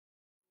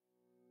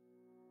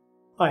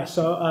Hi,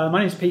 so my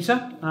name is Peter.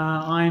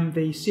 I'm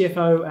the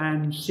CFO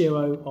and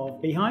COO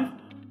of Beehive.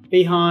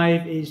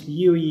 Beehive is the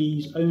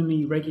UAE's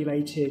only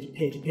regulated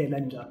peer-to-peer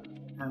lender.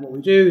 And what we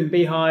do in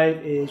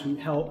Beehive is we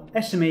help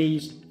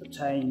SMEs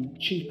obtain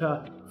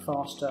cheaper,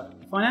 faster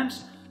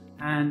finance,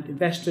 and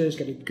investors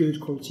get a good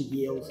quality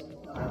yield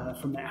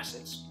from their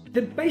assets.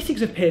 The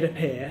basics of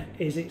peer-to-peer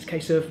is it's a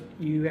case of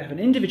you have an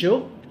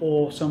individual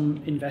or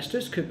some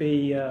investors, could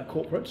be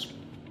corporates,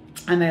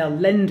 and they are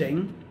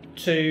lending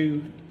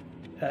to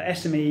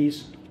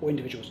SMEs or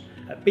individuals.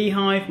 At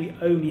Beehive, we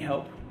only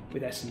help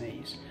with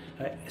SMEs.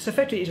 It's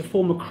effectively a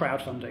form of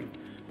crowdfunding,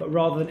 but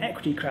rather than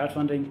equity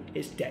crowdfunding,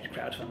 it's debt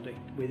crowdfunding,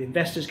 with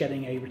investors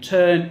getting a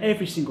return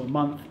every single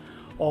month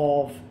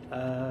of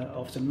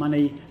some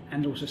money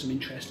and also some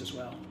interest as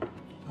well.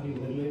 Are you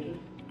regulated?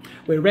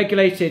 We're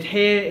regulated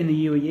here in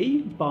the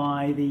UAE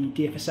by the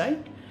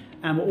DFSA,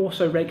 and we're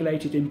also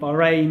regulated in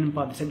Bahrain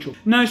by the Central.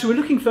 No, so we're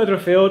looking further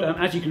afield.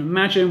 As you can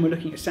imagine, we're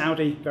looking at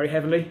Saudi very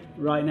heavily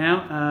right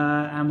now,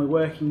 and we're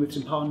working with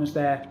some partners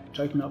there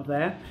to open up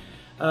there.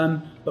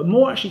 But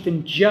more actually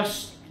than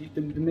just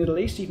the Middle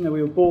East, even though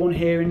we were born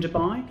here in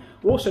Dubai,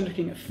 we're also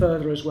looking at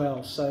further as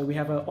well. So we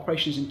have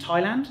operations in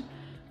Thailand,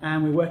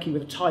 and we're working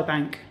with a Thai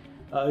bank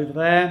over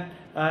there,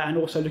 and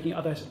also looking at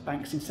other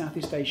banks in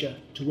Southeast Asia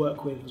to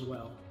work with as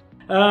well.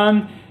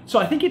 So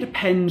I think it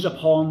depends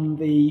upon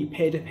the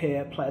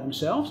peer-to-peer player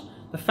themselves.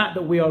 The fact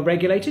that we are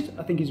regulated,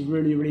 I think, is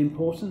really, really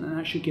important, and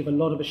that should give a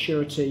lot of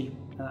assurity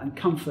and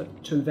comfort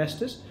to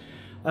investors.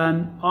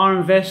 Our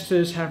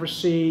investors have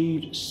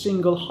received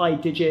single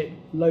high-digit,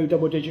 low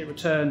double-digit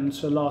returns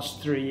for the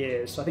last 3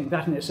 years. So I think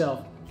that in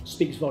itself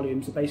speaks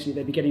volumes. So basically,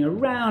 they'd be getting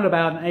around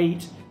about an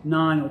 8,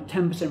 9 or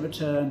 10%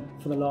 return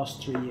for the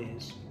last 3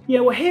 years.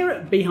 Yeah, well, here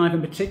at Beehive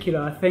in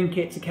particular, I think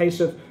it's a case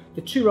of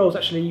the two roles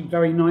actually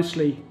very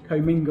nicely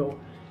commingle.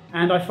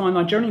 And I find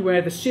I generally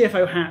wear the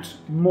CFO hat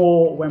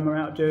more when we're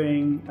out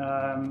doing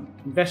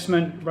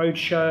investment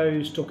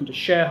roadshows, talking to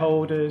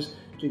shareholders,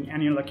 doing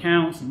annual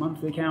accounts and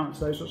monthly accounts,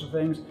 those sorts of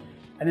things.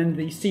 And then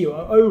the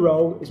COO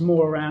role is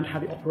more around how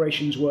the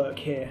operations work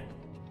here.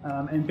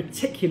 In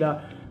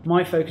particular,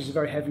 my focus is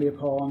very heavily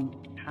upon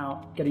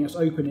how getting us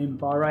open in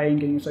Bahrain,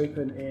 getting us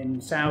open in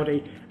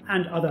Saudi,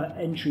 and other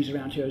entries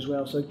around here as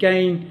well. So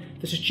again,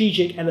 the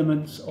strategic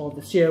elements of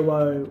the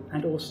COO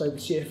and also the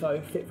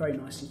CFO fit very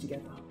nicely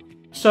together.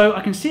 So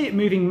I can see it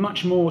moving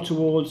much more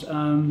towards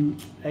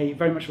a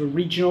very much of a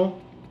regional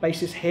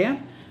basis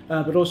here,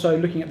 but also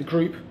looking at the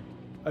group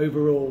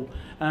overall.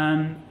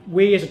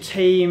 We as a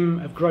team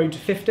have grown to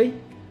 50.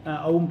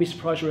 I wouldn't be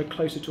surprised we're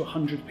closer to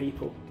 100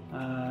 people,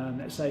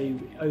 let's say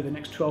over the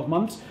next 12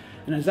 months.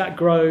 And as that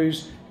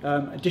grows,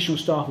 additional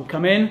staff will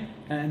come in,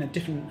 and a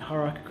different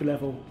hierarchical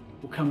level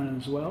will come in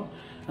as well.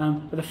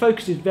 But the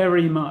focus is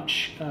very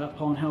much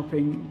upon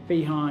helping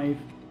Beehive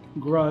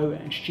grow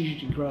and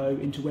strategically grow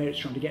into where it's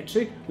trying to get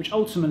to, which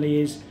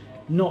ultimately is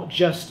not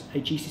just a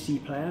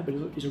GCC player, but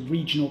is a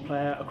regional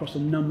player across a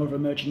number of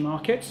emerging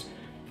markets,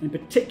 and in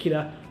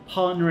particular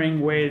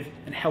partnering with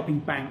and helping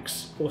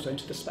banks also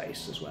into the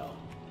space as well.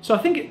 So I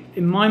think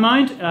in my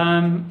mind,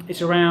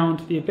 it's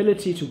around the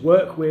ability to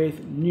work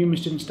with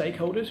numerous different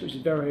stakeholders, which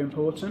is very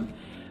important.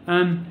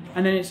 And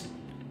then it's,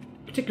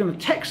 particularly on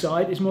the tech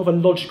side, it's more of a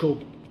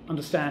logical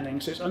understanding.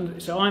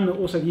 So I'm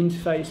also the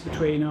interface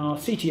between our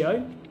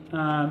CTO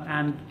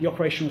and the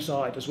operational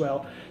side as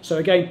well. So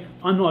again,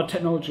 I'm not a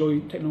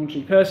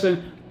technology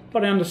person,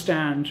 but I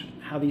understand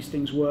how these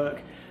things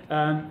work.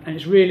 And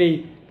it's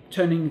really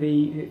turning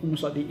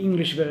almost like the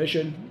English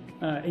version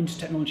into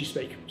technology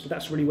speak. So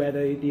that's really where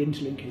the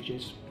interlinkage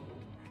is.